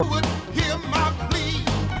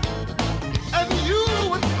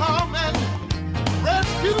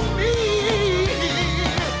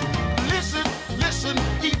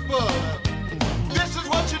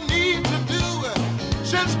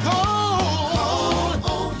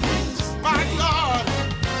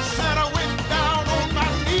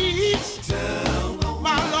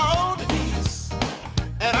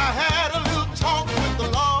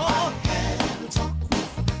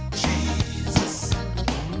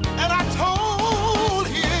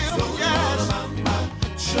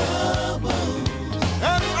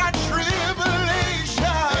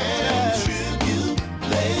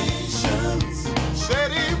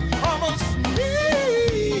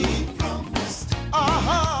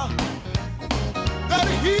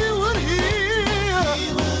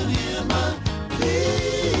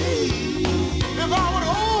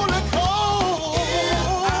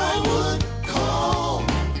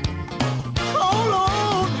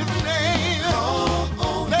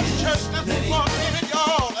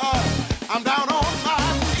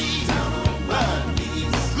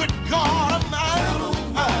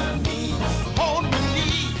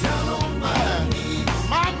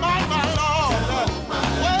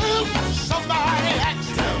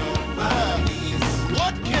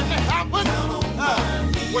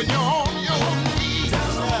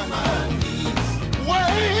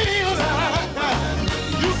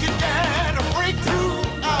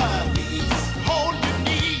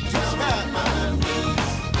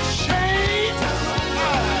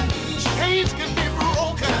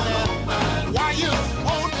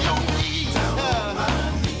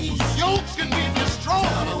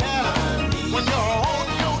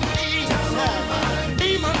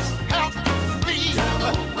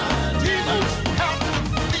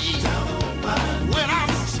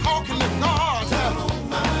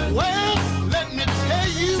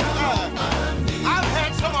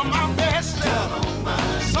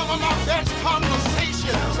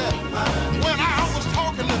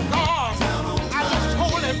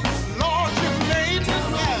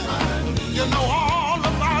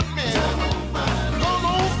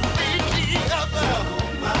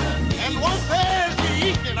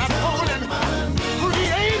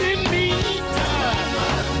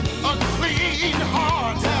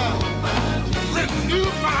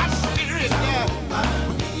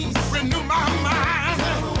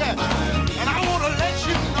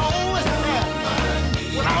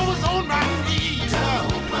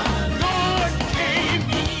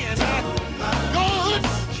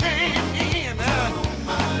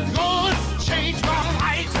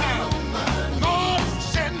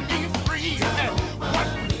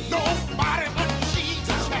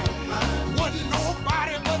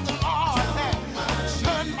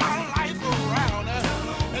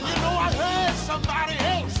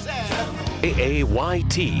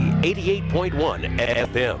KAYT 88.1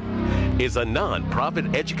 FM is a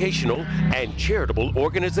non-profit educational and charitable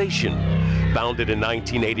organization founded in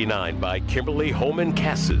 1989 by Kimberly Holman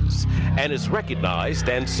Cassis and is recognized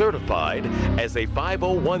and certified as a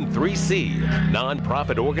 5013C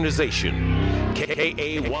nonprofit organization.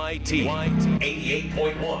 KAYT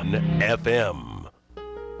 88.1 FM.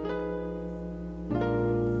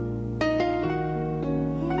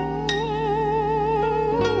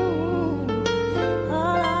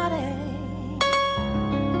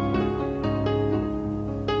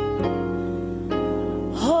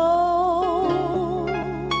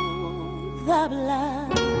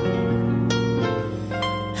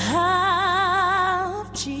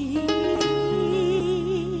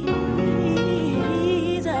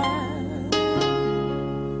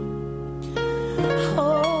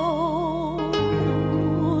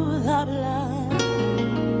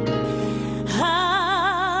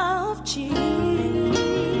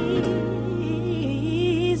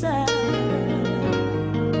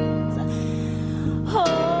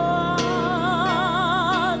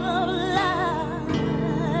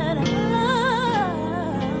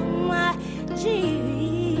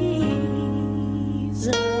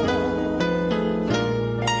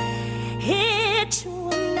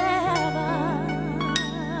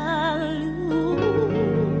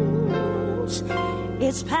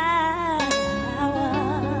 Its power.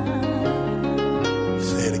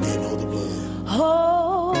 Say it again, oh the blood.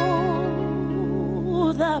 Oh,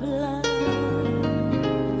 the blood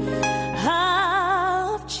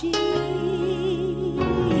of Jesus.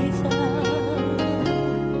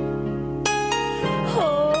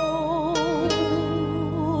 Oh,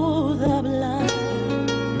 the blood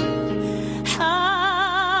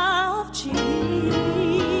of Jesus.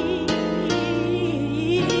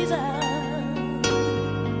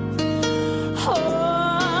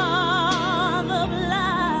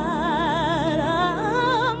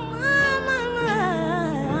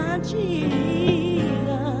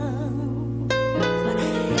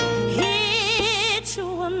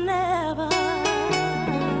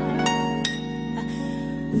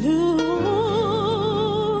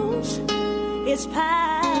 Its power.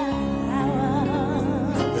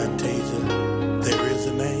 Baptizer, there is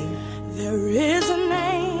a name. There is a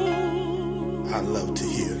name. I love to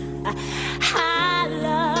hear. I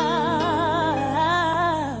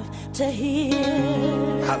love to hear.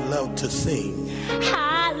 I love to sing.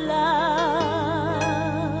 I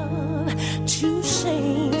love to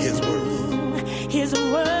sing. His word. His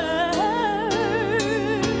word.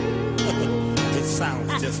 It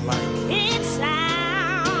sounds just like. It sounds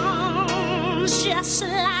just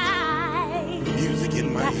like music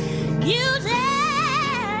in my ear. Music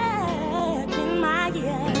in my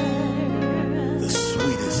ear. The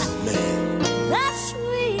sweetest name. The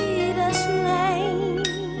sweetest name.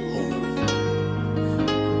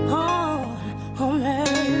 On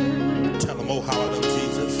earth. Tell them, oh, how I love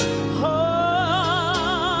Jesus. Oh,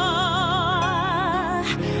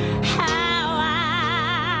 how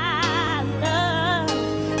I love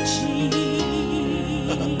Jesus.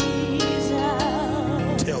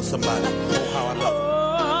 Tell somebody, oh, how I love him.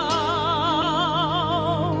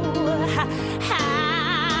 Oh, how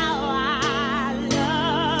I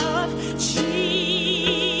love Jesus.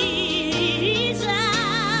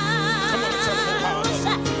 Come on, tell them, oh, how I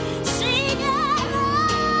love him. Sing it,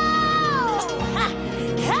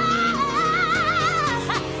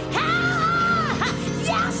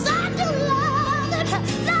 yes, I do love it.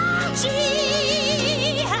 Love Jesus.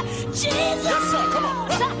 Yes, sir, come on.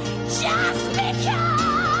 Just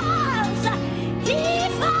because he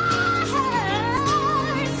first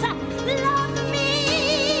loved me.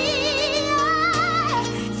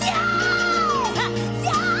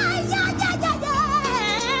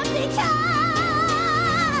 Because,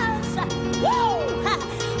 woo,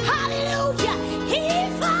 hallelujah, he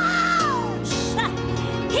first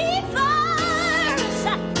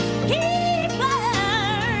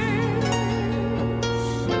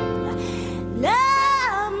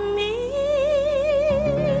loved me.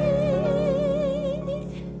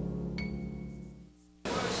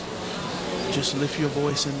 Just lift your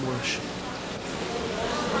voice in worship.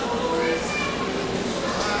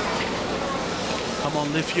 Come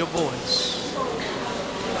on, lift your voice.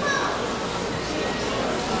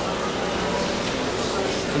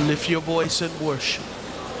 Lift your voice in worship.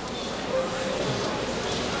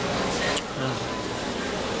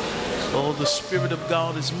 Oh, the Spirit of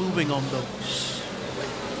God is moving on those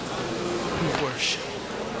who worship.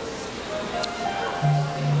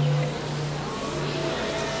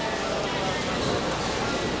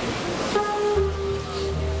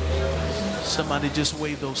 Somebody just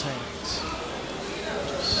wave those hands.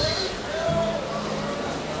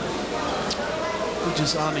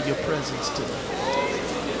 just honor your presence tonight.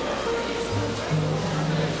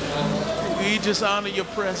 We just honor your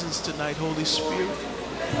presence tonight, Holy Spirit.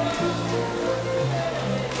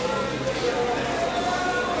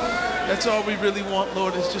 That's all we really want,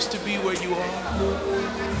 Lord, is just to be where you are.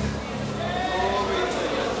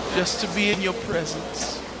 Just to be in your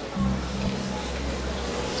presence.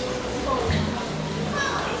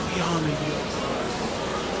 We honor you.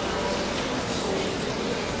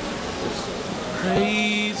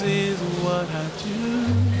 Praise is what I do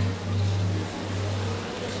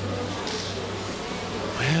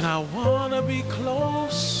when I want to be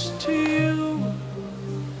close to you.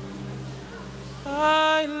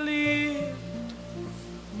 I lift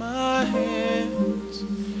my hands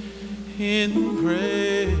in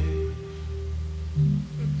praise.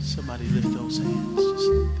 Somebody lift those hands. Just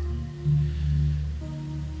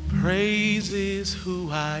praise is who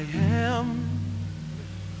I am.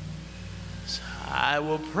 So I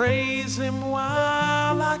will praise him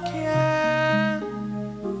while I can.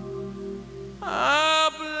 I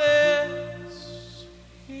bless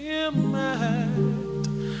him at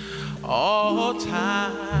all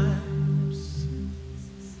times.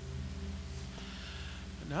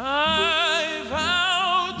 And I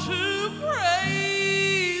vow to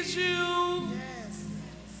praise you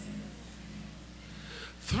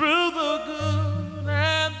through the good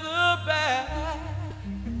and the bad.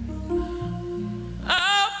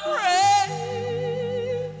 I'll praise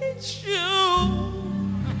you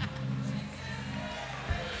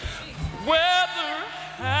whether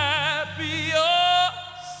happy or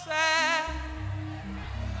sad.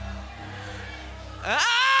 I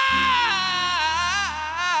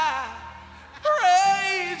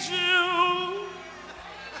praise you.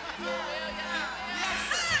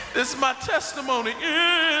 This is my testimony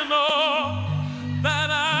in all that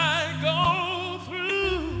I go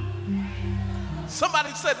through.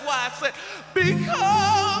 Somebody said why? I said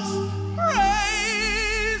because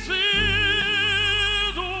praise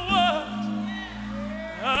is what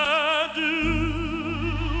I do.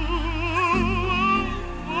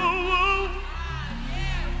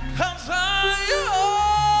 Cause I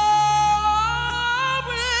owe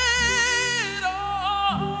it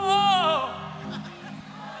all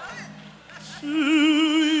to you.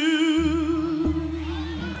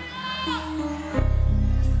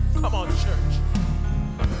 Come on, church.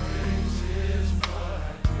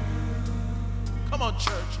 Come on,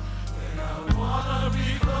 church. When I wanna be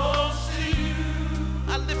close to you,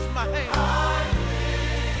 I lift my hand.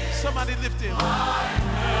 Somebody lift him. My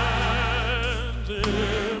hand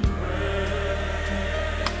in praise.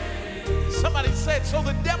 Somebody said, so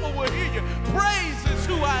the devil will hear you. Praise is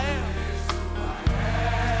who I am.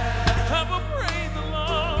 I will praise the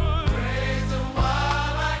Lord. Praise him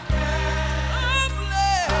while I can. I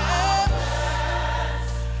bless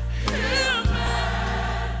him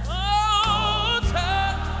at all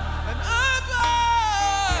times. And I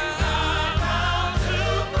vow to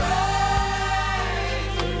praise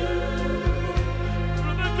you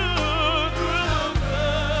through the good and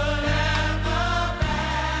the bad.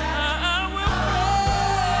 I will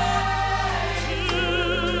praise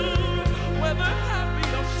you whether happy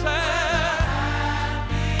or sad.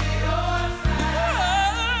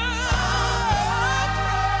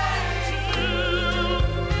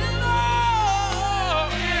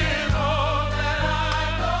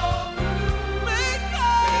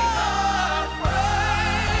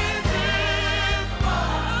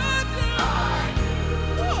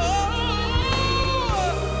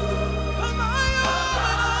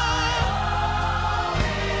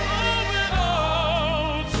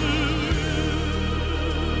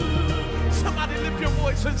 Somebody lift your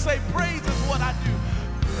voice and say, praise is what I do.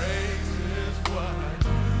 Praise is what I do.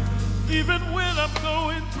 Even when I'm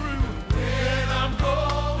going through. When I'm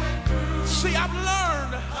going through. See, I've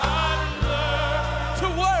learned to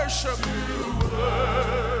worship.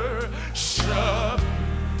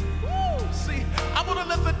 Woo. See, I want to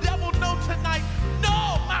let the devil know tonight,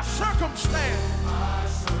 no, my circumstance.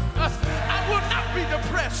 I will not be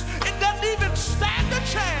depressed. It doesn't even stand a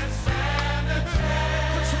chance.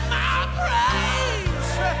 It's my praise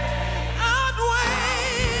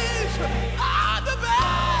outweighs all the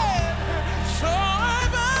bad. So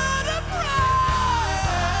I'm gonna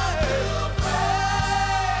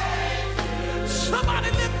praise. Somebody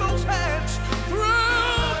lift those hands.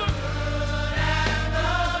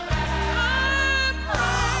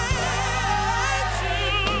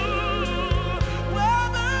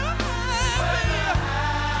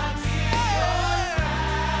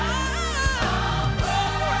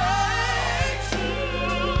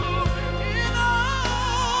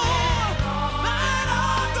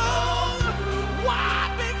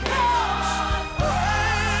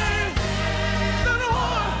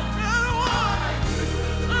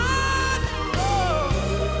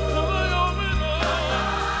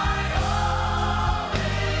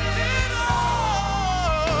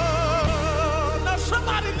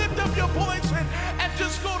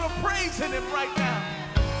 praising him right now.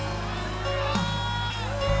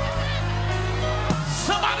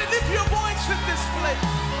 Somebody lift your voice in this place.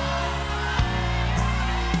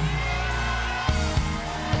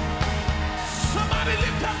 Somebody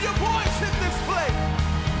lift up your voice in this place.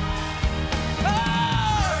 Oh!